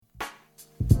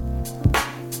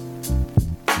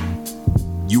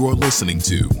You are listening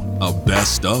to a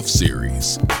Best Of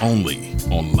series only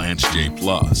on Lance J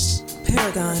Plus.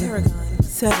 Paragon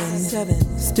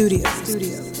 7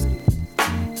 Studios.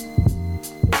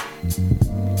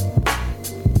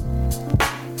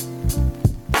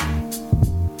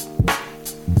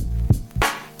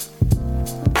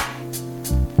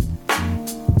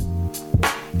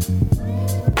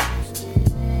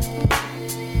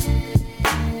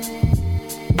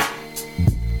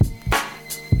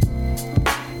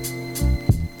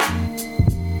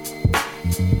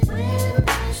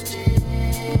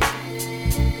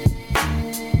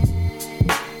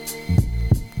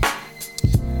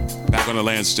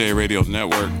 Lance J Radio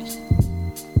Network.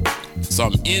 So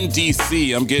I'm in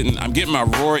DC. I'm getting my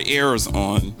Roy Ayers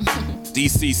on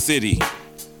DC City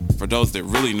for those that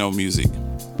really know music.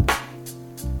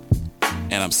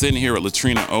 And I'm sitting here with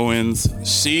Latrina Owens.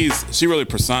 She really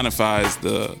personifies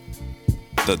the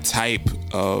type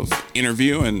of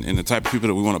interview and the type of people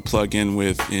that we want to plug in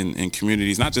with in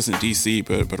communities, not just in DC,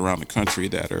 but around the country,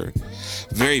 that are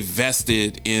very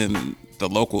vested in the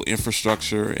local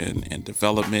infrastructure and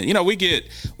development. You know, we get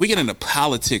into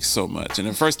politics so much, and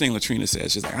the first thing Latrina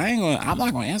says, she's like, I'm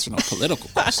not gonna answer no political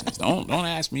questions. Don't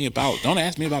ask me about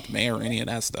the mayor or any of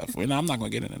that stuff. I'm not gonna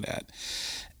get into that.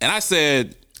 And I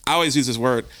said, I always use this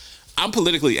word, I'm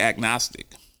politically agnostic.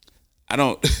 I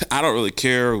don't really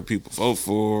care who people vote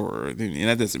for, and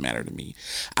that doesn't matter to me.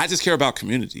 I just care about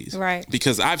communities, right?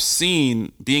 Because I've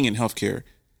seen, being in healthcare,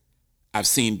 I've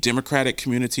seen Democratic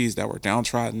communities that were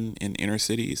downtrodden in inner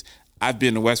cities. I've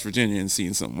been to West Virginia and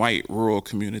seen some white rural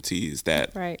communities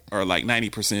that are like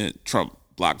 90% Trump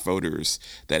block voters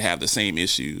that have the same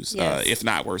issues, yes. If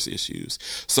not worse issues.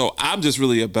 So I'm just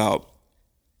really about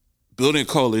building a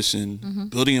coalition,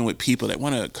 building in with people that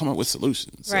want to come up with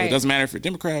solutions. So it doesn't matter if you're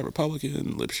Democrat,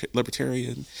 Republican,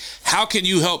 Libertarian. How can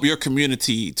you help your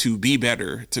community to be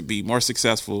better, to be more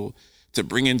successful, to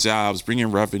bring in jobs, bring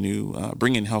in revenue,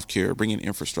 bring in healthcare, bring in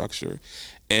infrastructure?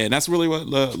 And that's really what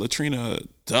Latrina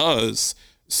does.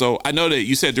 So I know that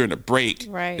you said during the break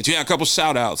that you had a couple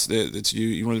shout outs that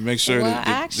you wanted to make sure. Well, I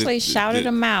actually shouted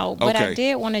them out, but I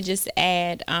did want to just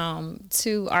add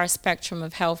to our spectrum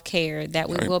of healthcare that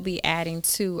we will be adding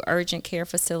 2 urgent care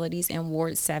facilities in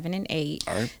Ward 7 and 8.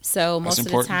 All right. So most of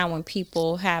the time when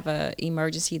people have an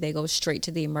emergency, they go straight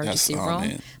to the emergency room.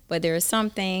 Man. But there are some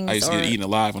things. I used to get eaten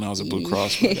alive when I was at Blue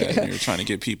Cross for that. And you were trying to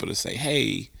get people to say,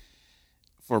 hey,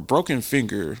 for a broken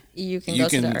finger, you can go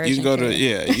to the urgent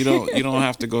care. You don't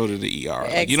have to go to the ER.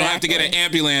 Exactly. You don't have to get an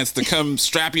ambulance to come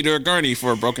strap you to a gurney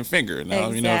for a broken finger. Now,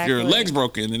 exactly. if your leg's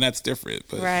broken, then that's different.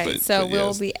 But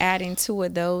we'll be adding 2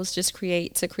 of those, just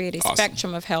create a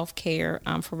spectrum of health care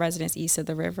for residents east of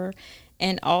the river.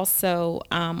 And also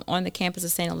on the campus of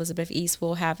St. Elizabeth East,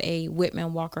 we'll have a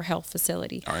Whitman Walker Health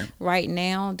Facility. All right. Right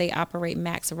now, they operate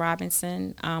Max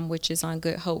Robinson, which is on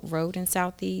Good Hope Road in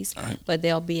Southeast. All right. But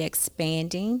they'll be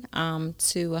expanding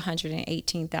to a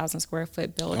 118,000 square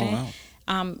foot building. Oh,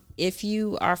 wow. If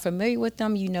you are familiar with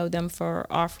them, you know them for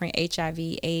offering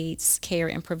HIV/AIDS care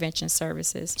and prevention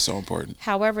services. So important.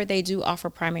 However, they do offer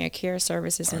primary care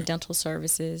services and dental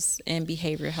services and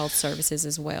behavioral health services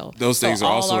as well. Those things are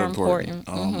also important.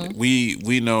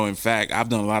 We know, in fact, I've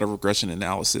done a lot of regression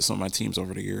analysis on my teams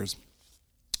over the years.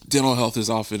 Dental health is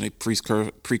often a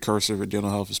precursor. If dental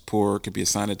health is poor, it could be a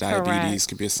sign of diabetes,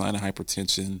 could be a sign of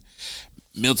hypertension.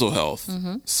 Mental health,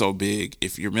 so big.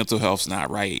 If your mental health's not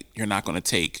right, you're not going to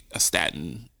take a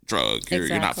statin drug.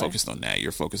 You're not focused on that.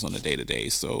 You're focused on the day-to-day.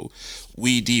 So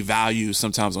we devalue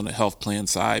sometimes on the health plan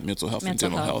side, mental health and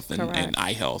dental health and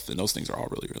eye health, and those things are all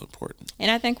really, really important. And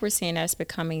I think we're seeing that's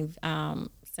becoming,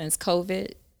 since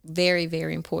COVID, very,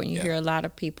 very important. You hear a lot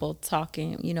of people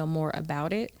talking, more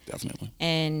about it. Definitely.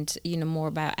 And, more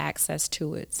about access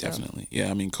to it. So. Definitely. Yeah,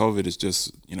 I mean, COVID has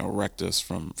just, wrecked us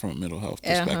from a mental health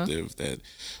perspective, that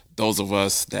those of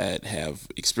us that have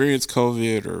experienced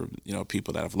COVID, or,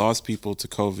 people that have lost people to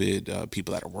COVID,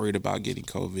 people that are worried about getting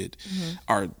COVID,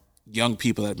 are young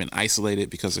people that have been isolated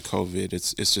because of COVID.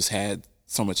 It's just had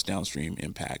so much downstream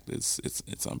impact.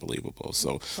 It's unbelievable.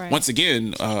 So once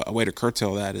again, a way to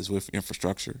curtail that is with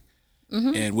infrastructure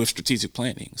and with strategic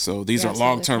planning. So these are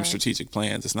long-term strategic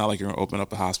plans. It's not like you're going to open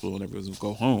up a hospital and everyone's going to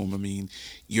go home. I mean,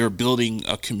 you're building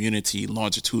a community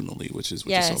longitudinally, which is so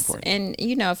important. And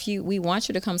we want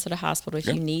you to come to the hospital if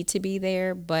you need to be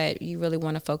there, but you really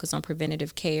want to focus on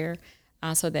preventative care.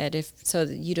 so that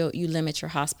you limit your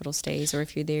hospital stays, or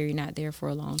if you're there, you're not there for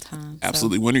a long time.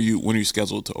 Absolutely. So, When are you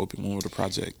scheduled to open? When will the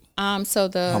project? How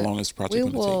long is the project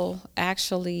going to take? We will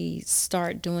actually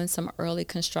start doing some early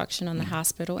construction on the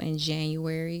hospital in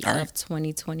January of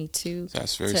 2022.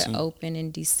 That's very to soon. Open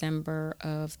in December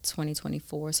of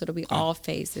 2024. So it'll be all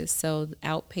phases. So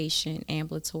outpatient,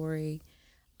 ambulatory,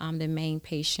 the main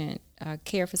patient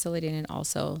care facility, and then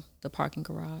also the parking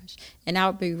garage. And I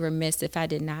would be remiss if I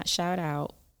did not shout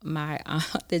out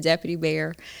the deputy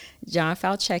mayor, John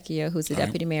Falchecchio, who's the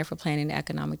deputy mayor for planning and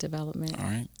economic development. All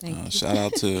right. Thank you. Shout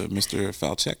out to Mr.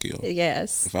 Falchecchio.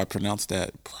 Yes. If I pronounced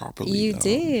that properly. You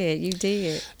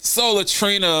did. So,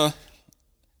 Latrina,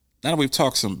 now that we've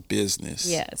talked some business,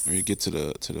 Yes. we get to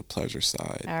the pleasure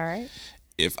side. All right.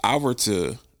 If I were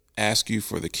to ask you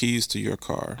for the keys to your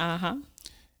car,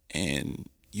 and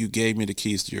you gave me the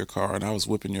keys to your car, and I was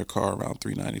whipping your car around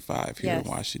 395 here in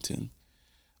Washington,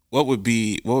 what would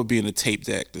be in the tape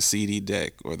deck, the CD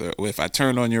deck, or if I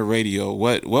turned on your radio,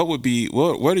 what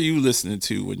are you listening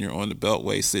to when you're on the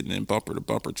Beltway sitting in bumper to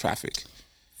bumper traffic?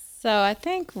 So I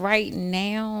think right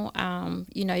now,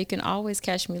 you can always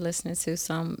catch me listening to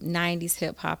some 90s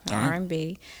hip hop and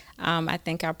R&B. I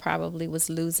think I probably was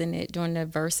losing it during the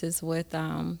verses with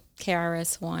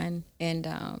KRS-One and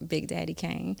Big Daddy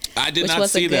Kane. I did which not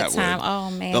was see a good that time. one.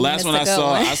 Oh man, the last one I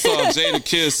saw, one. I saw Jada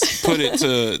Kiss put it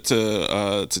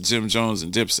to Jim Jones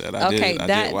and Dipset. I did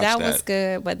watch that. Was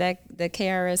good, but the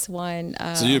KRS-One.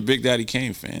 So you're a Big Daddy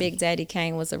Kane fan. Big Daddy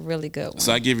Kane was a really good one.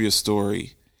 So I give you a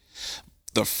story.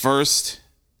 The first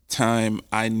time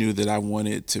I knew that I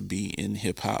wanted to be in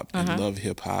hip hop and love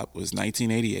hip hop was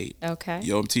 1988. Okay.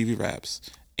 Yo MTV Raps,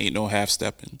 Ain't No Half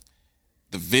Steppin'.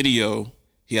 The video,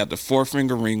 he had the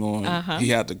 4-finger ring on. He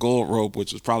had the gold rope,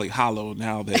 which was probably hollow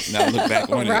now that I look back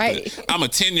on Right. it. But I'm a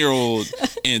 10-year-old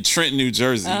in Trenton, New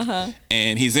Jersey,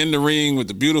 and he's in the ring with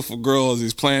the beautiful girls.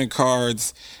 He's playing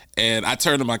cards. And I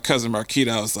turned to my cousin Marquita.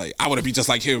 I was like, I want to be just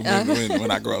like him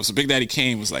when I grow up. So Big Daddy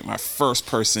Kane was like my first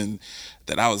person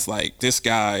that I was like, this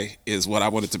guy is what I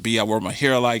wanted to be. I wore my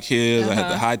hair like his. I had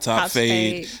the high top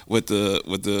fade with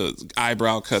the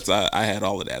eyebrow cuts. I had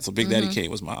all of that. So Big Daddy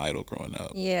Kane was my idol growing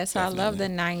up. Yeah, so Definitely. I love the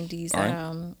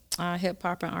 90s hip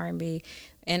hop and R&B.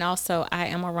 And also I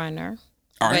am a runner.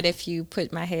 All right. But if you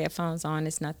put my headphones on,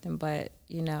 it's nothing but,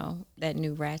 that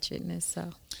new ratchetness. So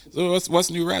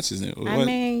what's new ratchets in? I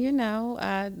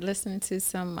mean, listening to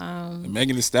some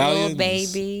Megan Thee Stallion, Lil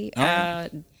Baby, right.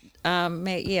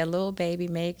 Lil Baby,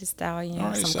 Megan Thee Stallion, All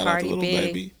right, some shout Cardi out to Lil B.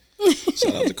 Baby.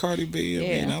 Shout out to Cardi B.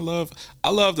 I mean, I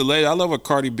love the lady. I love what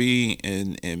Cardi B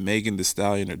and Megan Thee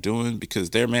Stallion are doing because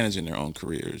they're managing their own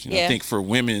careers. I think for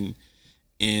women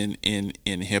in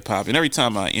hip hop, and every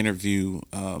time I interview,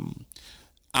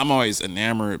 I'm always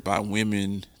enamored by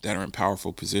women that are in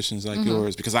powerful positions like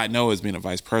yours because I know as being a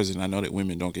vice president, I know that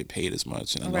women don't get paid as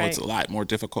much. And I know it's a lot more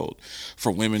difficult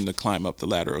for women to climb up the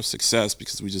ladder of success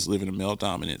because we just live in a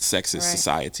male-dominant, sexist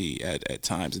society at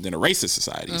times and then a racist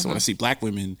society. So when I see black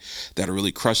women that are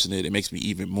really crushing it, it makes me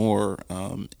even more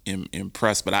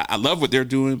impressed. But I love what they're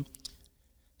doing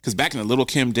because back in the Little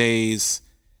Kim days,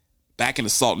 back in the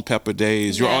Salt and Pepper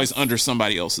days, you're always under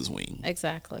somebody else's wing.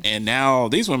 Exactly. And now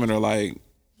these women are like,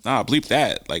 nah, bleep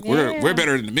that. Like we're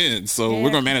better than the men, so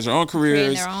we're gonna manage our own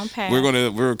careers. Creating our own path. We're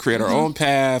gonna create our own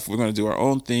path. We're gonna do our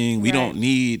own thing. We don't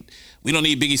need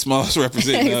Biggie Smalls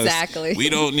representing us. Exactly.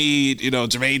 We don't need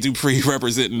Jermaine Dupri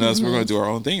representing us. We're gonna do our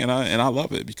own thing, and I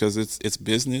love it because it's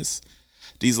business.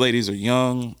 These ladies are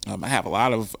young. I have a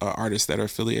lot of artists that are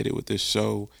affiliated with this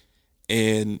show,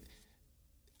 and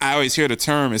I always hear the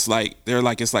term. It's like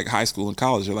high school and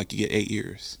college. They're like you get 8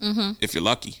 years if you're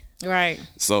lucky. Right.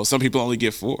 So some people only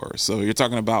get 4. So you're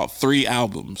talking about 3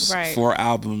 albums, 4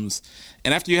 albums.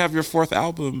 And after you have your 4th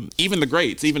album, even the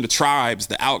greats, even the Tribes,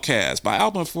 the Outkast, by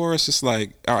album 4, it's just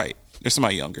like, all right, there's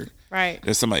somebody younger. Right.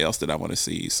 There's somebody else that I want to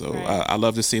see. So I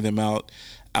love to see them out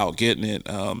getting it.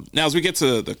 Now, as we get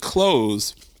to the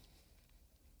close,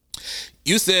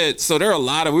 you said, so there are a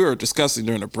lot of, we were discussing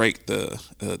during the break, the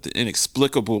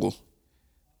inexplicable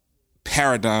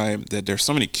paradigm that there's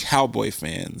so many cowboy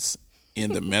fans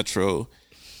in the Metro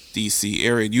DC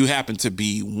area. You happen to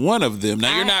be one of them.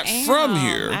 Now, you're not from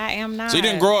here. I am not. So you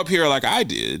didn't grow up here like I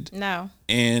did. No.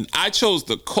 And I chose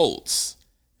the Colts,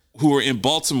 who were in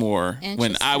Baltimore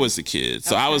when I was a kid.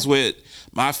 So I was with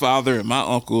my father and my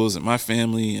uncles and my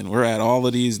family, and we're at all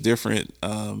of these different,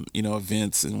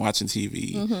 events and watching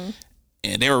TV.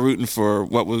 And they were rooting for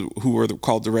who were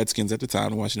called the Redskins at the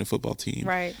time, the Washington football team.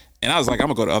 Right. And I was like, I'm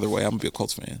gonna go the other way. I'm gonna be a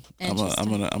Colts fan. I'm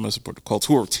gonna support the Colts,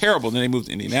 who were terrible. And then they moved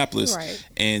to Indianapolis,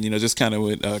 and just kind of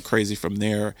went crazy from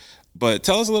there. But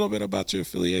tell us a little bit about your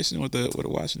affiliation with the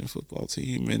Washington football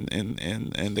team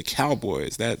and the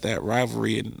Cowboys, that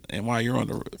rivalry, and why you're on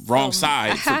the wrong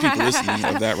side for people listening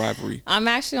of that rivalry. I'm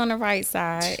actually on the right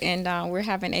side, and we're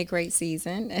having a great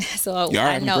season. So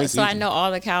I know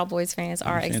all the Cowboys fans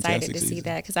are excited to see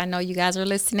that, because I know you guys are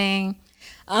listening.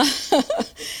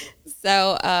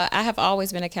 So I have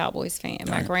always been a Cowboys fan.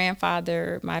 My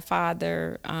grandfather, my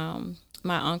father,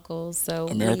 my uncles. So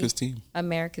America's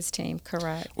team,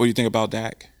 correct. What do you think about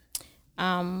Dak?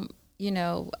 You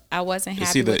know, I wasn't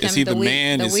happy with him. Is he the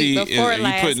man? Is he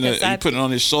putting it on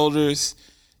his shoulders?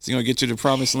 Is he gonna get you to the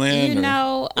promised land?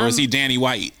 Or is he Danny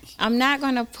White? I'm not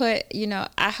gonna put.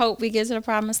 I hope we get to the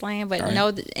promised land, but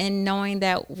knowing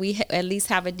that we at least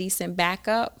have a decent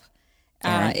backup.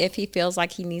 If he feels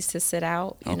like he needs to sit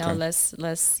out,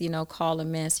 let's call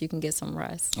him in so you can get some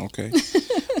rest. Okay.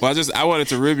 Well, I wanted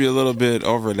to rib you a little bit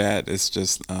over that. It's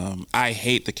just I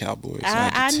hate the Cowboys.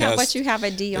 I know, but you have a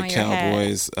D on your head.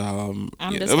 Cowboys.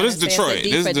 This is Detroit.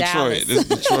 This is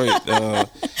Detroit.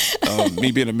 Me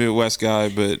being a Midwest guy,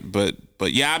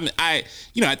 but yeah, I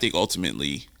think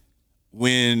ultimately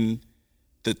when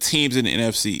the teams in the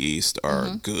NFC East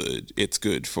are good, it's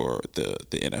good for the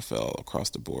NFL across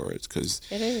the board, because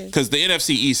the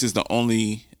NFC East is the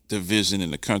only division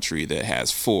in the country that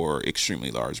has 4 extremely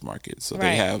large markets. So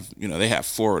they have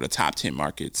 4 of the top 10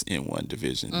 markets in one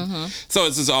division. So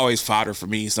it's just always fodder for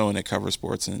me, someone that covers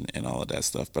sports and all of that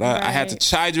stuff. But I had to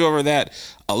chide you over that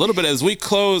a little bit as we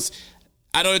close.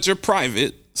 I know that you're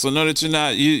private, so know that you're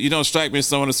not, you don't strike me as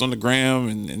someone that's on the gram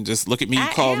and just look at me and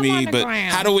call me. But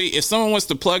how do we, if someone wants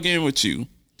to plug in with you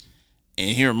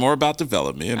and hear more about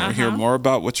development or hear more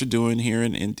about what you're doing here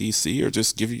in DC, or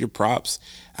just give you your props,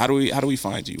 how do we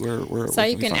find you? Where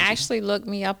you can actually look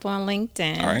me up on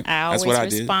LinkedIn. All right. I always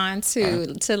respond to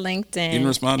LinkedIn. You didn't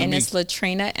respond to me. And it's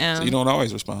Latrina M. So you don't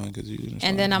always respond because you didn't respond.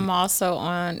 And then I'm also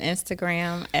on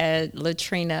Instagram at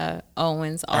Latrina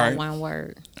Owens, all one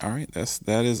word. All right,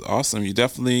 that is awesome. You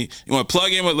want to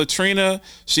plug in with Latrina.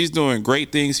 She's doing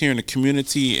great things here in the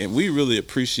community, and we really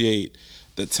appreciate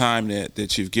the time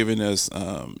that you've given us.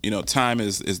 Time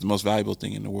is the most valuable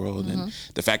thing in the world, and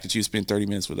the fact that you spend 30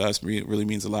 minutes with us really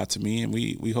means a lot to me. And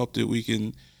we hope that we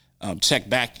can check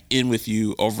back in with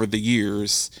you over the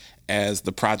years as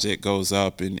the project goes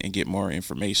up and get more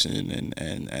information.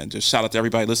 And just shout out to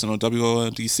everybody listening on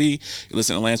WOLDC. You're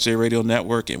listening to Lance J Radio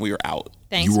Network, and we are out.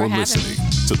 Thanks for having me. You are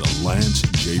listening to the Lance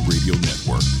J Radio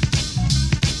Network.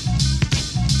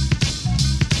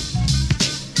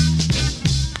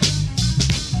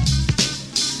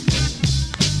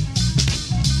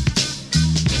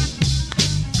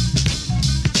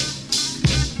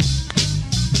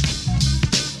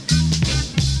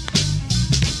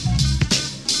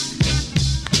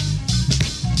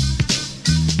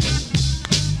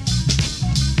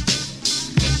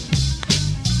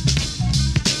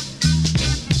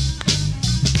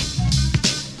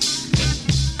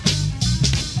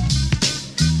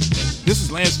 This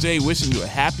is Lance J wishing you a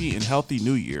happy and healthy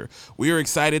new year. We are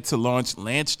excited to launch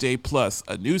Lance J Plus,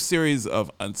 a new series of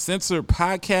uncensored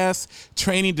podcasts,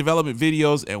 training development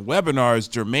videos, and webinars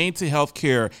germane to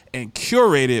healthcare and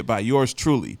curated by yours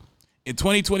truly. In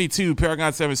 2022,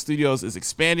 Paragon 7 Studios is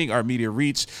expanding our media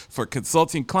reach for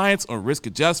consulting clients on risk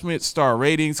adjustment, star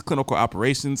ratings, clinical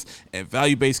operations, and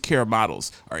value-based care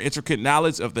models. Our intricate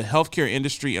knowledge of the healthcare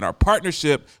industry and our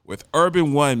partnership with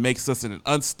Urban One makes us an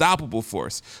unstoppable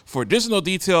force. For additional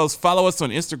details, follow us on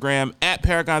Instagram at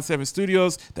Paragon 7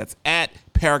 Studios. That's at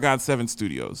Paragon 7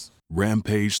 Studios.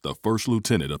 Rampage, the first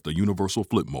lieutenant of the Universal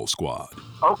Flipmo Squad.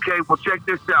 Okay, well, check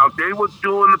this out. They were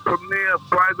doing the premiere of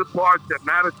Private Parts at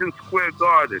Madison Square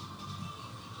Garden.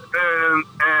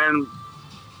 And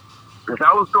as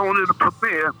I was going to the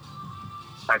premiere,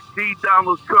 I see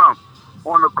Donald Trump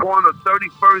on the corner of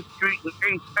 31st Street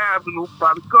and 8th Avenue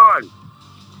by the garden.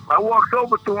 I walked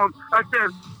over to him. I said,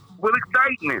 with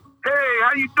excitement, "Hey,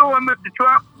 how you doing, Mr.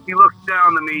 Trump?" He looks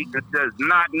down at me and says,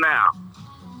 "Not now."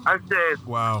 I said,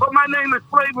 "Wow. But my name is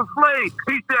Flavor Flav."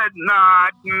 He said,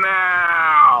 "Not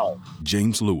now."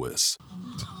 James Lewis.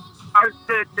 I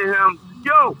said to him,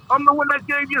 "Yo, I'm the one that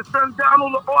gave your son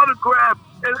Donald an autograph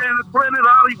in Planet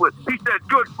Hollywood." He said,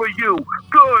 "Good for you.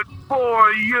 Good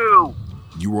for you."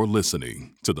 You are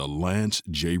listening to the Lance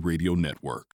J Radio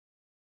Network.